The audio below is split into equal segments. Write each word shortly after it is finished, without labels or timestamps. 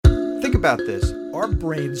Think about this. Our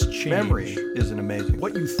brains change. Memory isn't amazing.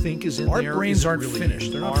 What you think is in Our there brains is aren't really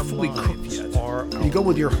finished. They're not our fully cooked minds yet. are you go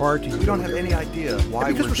with your heart. We don't have any idea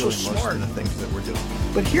why because we're we're so doing most smart. of the things that we're doing.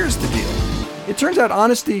 But here's the deal. It turns out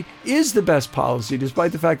honesty is the best policy,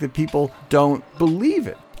 despite the fact that people don't believe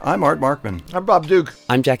it. I'm Art Markman. I'm Bob Duke.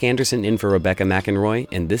 I'm Jack Anderson in for Rebecca McEnroy,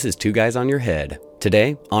 and this is Two Guys on Your Head.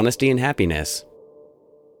 Today, honesty and happiness.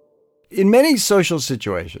 In many social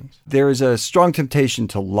situations, there is a strong temptation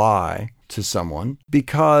to lie to someone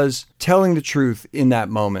because telling the truth in that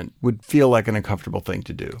moment would feel like an uncomfortable thing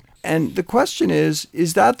to do. And the question is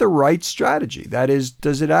that the right strategy? That is,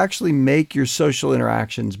 does it actually make your social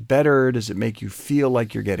interactions better? Does it make you feel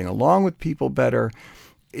like you're getting along with people better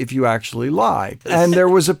if you actually lie? And there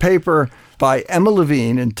was a paper by Emma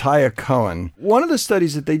Levine and Taya Cohen. One of the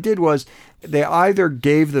studies that they did was they either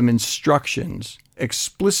gave them instructions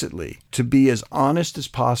explicitly to be as honest as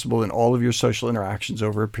possible in all of your social interactions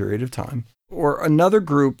over a period of time, or another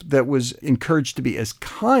group that was encouraged to be as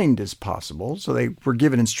kind as possible. So they were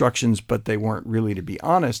given instructions, but they weren't really to be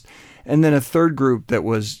honest. And then a third group that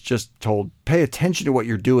was just told, pay attention to what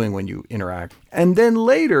you're doing when you interact. And then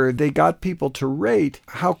later, they got people to rate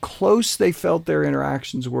how close they felt their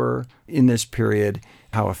interactions were in this period,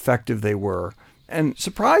 how effective they were. And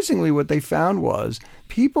surprisingly, what they found was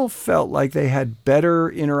people felt like they had better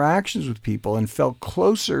interactions with people and felt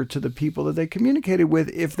closer to the people that they communicated with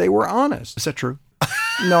if they were honest. Is that true?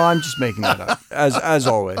 No, I'm just making that up, as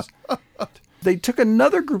always. They took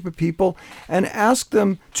another group of people and asked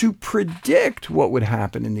them to predict what would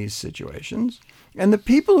happen in these situations. And the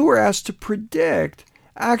people who were asked to predict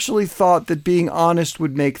actually thought that being honest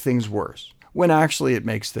would make things worse, when actually it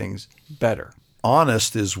makes things better.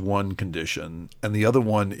 Honest is one condition, and the other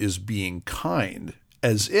one is being kind,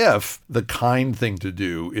 as if the kind thing to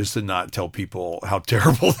do is to not tell people how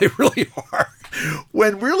terrible they really are.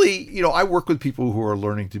 When really, I work with people who are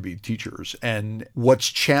learning to be teachers, and what's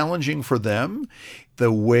challenging for them,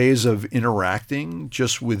 the ways of interacting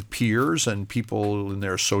just with peers and people in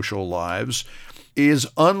their social lives, is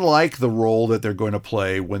unlike the role that they're going to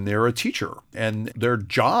play when they're a teacher. And their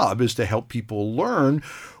job is to help people learn,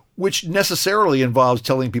 which necessarily involves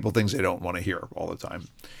telling people things they don't want to hear all the time.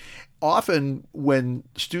 Often when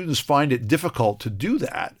students find it difficult to do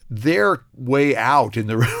that, their way out in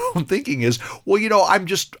their own thinking is, I'm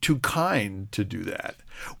just too kind to do that.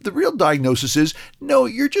 The real diagnosis is, no,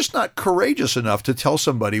 you're just not courageous enough to tell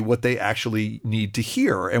somebody what they actually need to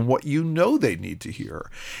hear and what you know they need to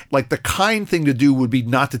hear. Like the kind thing to do would be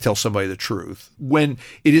not to tell somebody the truth when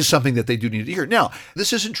it is something that they do need to hear. Now,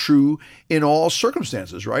 this isn't true in all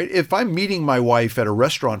circumstances, right? If I'm meeting my wife at a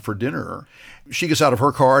restaurant for dinner, she gets out of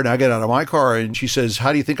her car and I get out of my car and she says,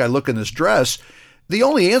 how do you think I look in this dress? The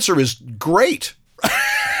only answer is great.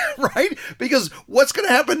 Right? Because what's going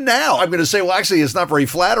to happen now? I'm going to say, well, actually, it's not very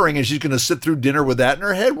flattering, and she's going to sit through dinner with that in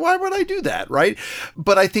her head. Why would I do that? Right?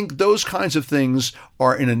 But I think those kinds of things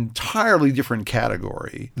are an entirely different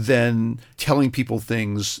category than telling people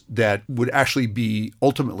things that would actually be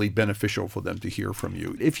ultimately beneficial for them to hear from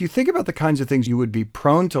you. If you think about the kinds of things you would be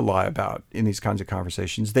prone to lie about in these kinds of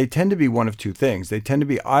conversations, they tend to be one of two things. They tend to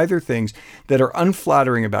be either things that are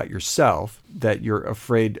unflattering about yourself, that you're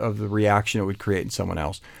afraid of the reaction it would create in someone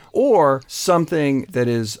else, or something that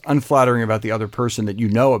is unflattering about the other person that you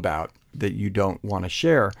know about that you don't want to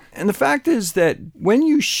share. And the fact is that when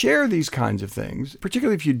you share these kinds of things,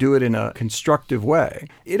 particularly if you do it in a constructive way,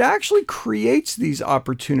 it actually creates these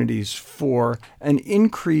opportunities for an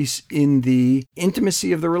increase in the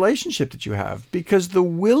intimacy of the relationship that you have, because the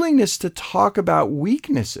willingness to talk about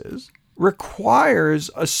weaknesses requires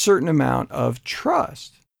a certain amount of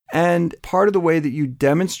trust. And part of the way that you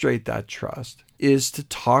demonstrate that trust is to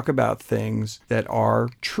talk about things that are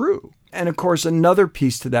true. And of course, another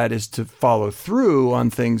piece to that is to follow through on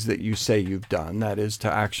things that you say you've done. That is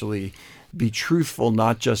to actually be truthful,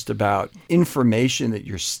 not just about information that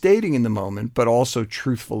you're stating in the moment, but also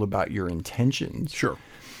truthful about your intentions. Sure.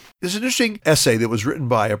 There's an interesting essay that was written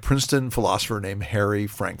by a Princeton philosopher named Harry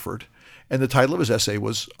Frankfurt. And the title of his essay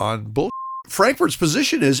was on bullshit. Frankfurt's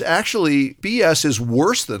position is actually BS is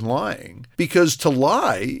worse than lying, because to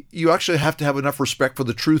lie, you actually have to have enough respect for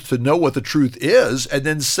the truth to know what the truth is and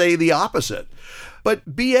then say the opposite.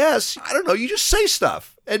 But BS, I don't know, you just say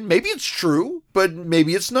stuff and maybe it's true, but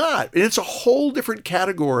maybe it's not. And it's a whole different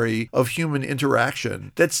category of human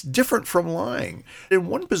interaction that's different from lying. In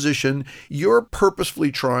one position, you're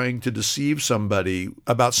purposefully trying to deceive somebody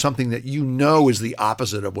about something that you know is the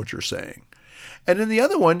opposite of what you're saying. And in the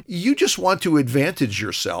other one, you just want to advantage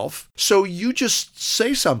yourself. So you just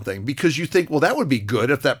say something because you think, well, that would be good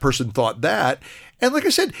if that person thought that. And like I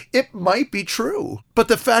said, it might be true, but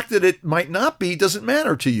the fact that it might not be doesn't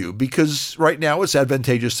matter to you because right now it's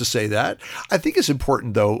advantageous to say that. I think it's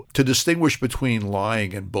important, though, to distinguish between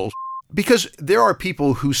lying and bullshit because there are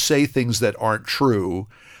people who say things that aren't true,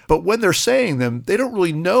 but when they're saying them, they don't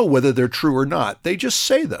really know whether they're true or not. They just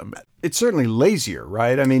say them. It's certainly lazier,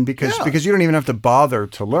 right? I mean, because you don't even have to bother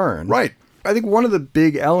to learn. Right. I think one of the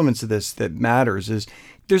big elements of this that matters is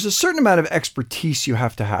there's a certain amount of expertise you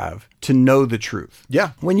have to know the truth.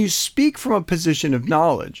 Yeah. When you speak from a position of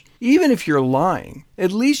knowledge, even if you're lying,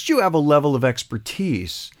 at least you have a level of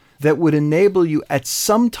expertise that would enable you at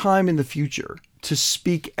some time in the future to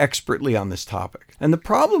speak expertly on this topic. And the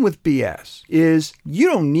problem with BS is you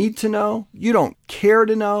don't need to know, you don't care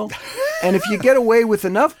to know, and if you get away with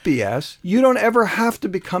enough BS, you don't ever have to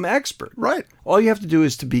become expert. Right. All you have to do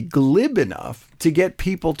is to be glib enough to get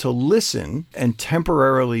people to listen and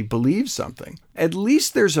temporarily believe something. At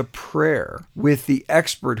least there's a prayer with the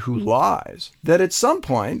expert who lies that at some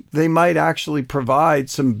point they might actually provide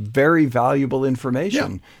some very valuable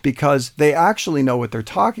information because they actually know what they're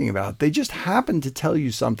talking about. They just happen to tell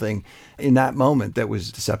you something in that moment that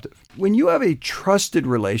was deceptive. When you have a trusted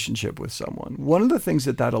relationship with someone, one of the things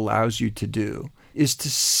that allows you to do is to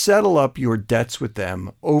settle up your debts with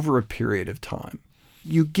them over a period of time.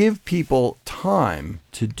 You give people time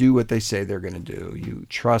to do what they say they're going to do. You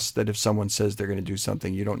trust that if someone says they're going to do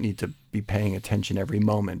something, you don't need to be paying attention every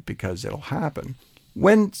moment because it'll happen.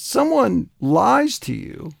 When someone lies to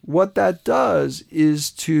you, what that does is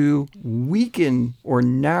to weaken or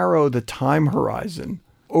narrow the time horizon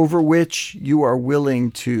over which you are willing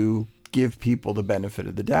to give people the benefit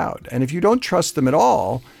of the doubt. And if you don't trust them at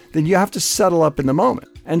all, then you have to settle up in the moment.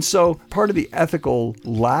 And so part of the ethical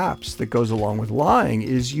lapse that goes along with lying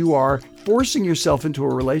is you are forcing yourself into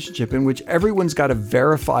a relationship in which everyone's got to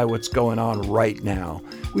verify what's going on right now,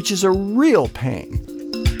 which is a real pain.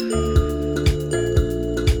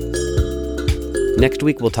 Next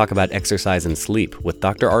week, we'll talk about exercise and sleep with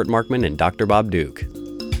Dr. Art Markman and Dr. Bob Duke.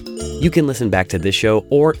 You can listen back to this show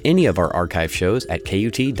or any of our archive shows at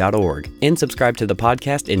KUT.org and subscribe to the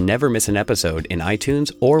podcast and never miss an episode in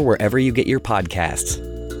iTunes or wherever you get your podcasts.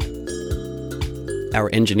 Our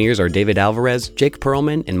engineers are David Alvarez, Jake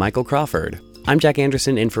Perlman, and Michael Crawford. I'm Jack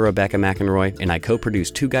Anderson in for Rebecca McEnroy, and I co-produce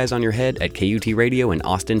Two Guys on Your Head at KUT Radio in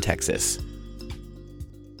Austin, Texas.